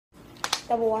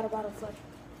Double water bottle flip.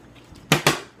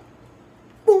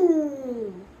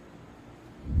 Boom!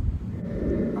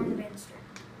 On the banister.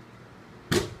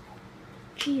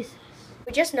 Jesus.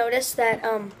 We just noticed that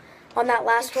on that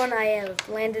last one I have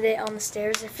landed it on the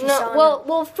stairs. If you saw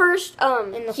Well, first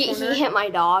in the he corner. hit my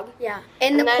dog. Yeah,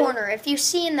 in the corner. If you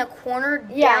see in the corner,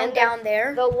 Yeah, down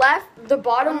there. The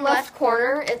bottom On left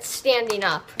corner, it's standing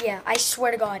up. Yeah, I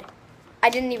swear to God. I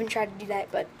didn't even try to do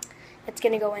that, but it's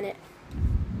going to go in it.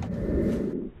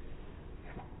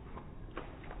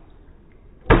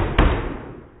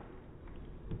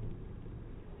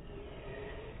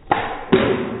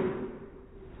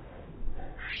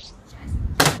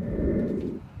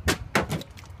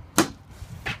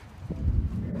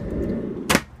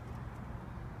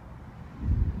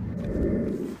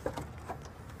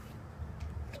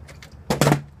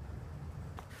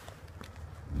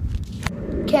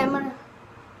 Okay, I'm gonna.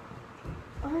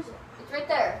 Where is it? It's right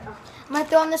there. I'm gonna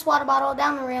throw in this water bottle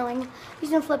down the railing. He's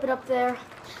gonna flip it up there.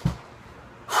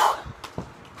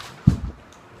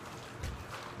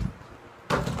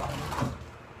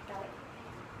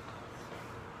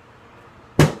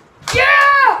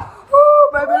 Yeah! Ooh,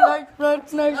 baby, like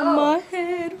blood next to my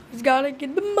head. He's gotta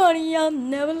get the money. I'll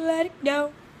never let it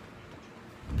go.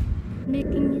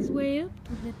 Making his way up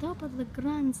to the top of the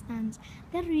grandstands,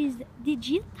 there is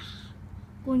Digit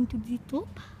going to the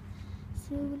top.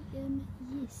 So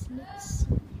yes, let's see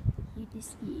who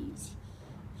this is.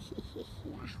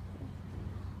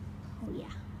 Oh yeah,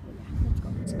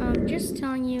 let's go. Just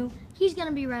telling you, he's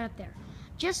gonna be right up there.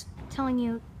 Just telling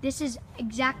you, this is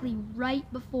exactly right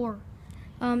before.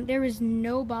 There is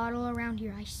no bottle around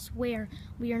here. I swear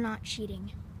we are not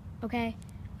cheating. Okay,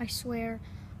 I swear.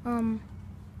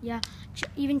 Yeah,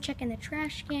 even checking the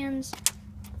trash cans.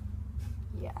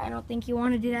 Yeah, I don't think you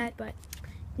want to do that, but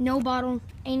no bottle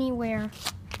anywhere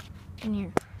in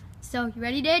here. So, you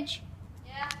ready, Didge?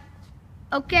 Yeah.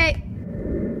 Okay.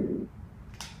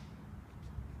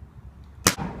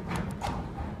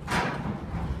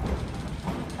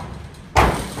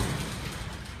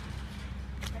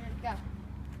 Go.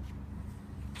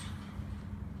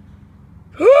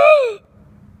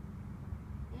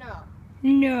 No.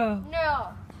 No.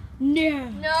 No. No.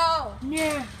 No.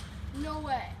 No. No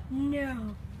way.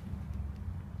 No.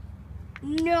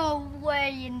 No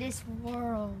way in this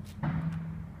world.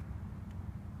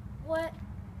 What?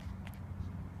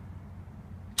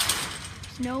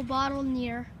 There's no bottle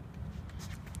near.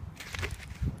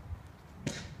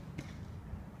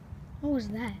 What was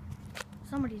that?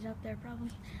 Somebody's up there probably.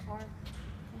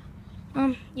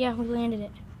 Car. Yeah, we landed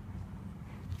it.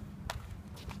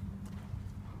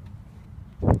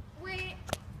 Wait,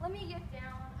 let me get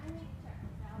down. I need to check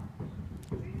this out.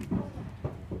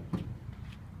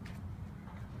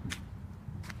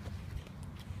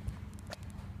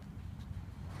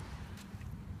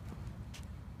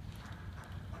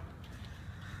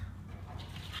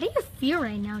 How do you feel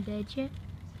right now, Didge?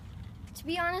 To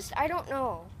be honest, I don't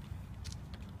know.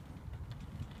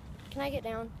 Can I get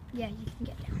down? Yeah, you can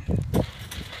get down.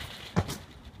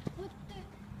 What the?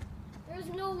 There's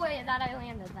no way that I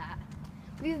landed that.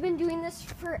 We've been doing this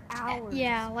for hours.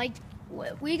 Yeah, like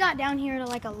we got down here to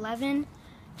like 11,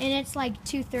 and it's like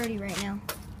 2:30 right now.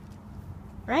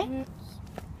 Right? Mm.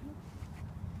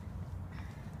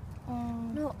 Oh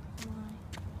No. my.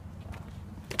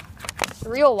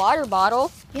 Real water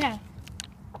bottle. Yeah.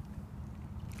 A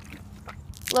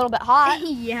little bit hot.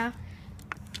 Yeah.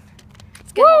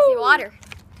 It's good healthy water.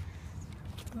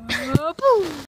 Boom.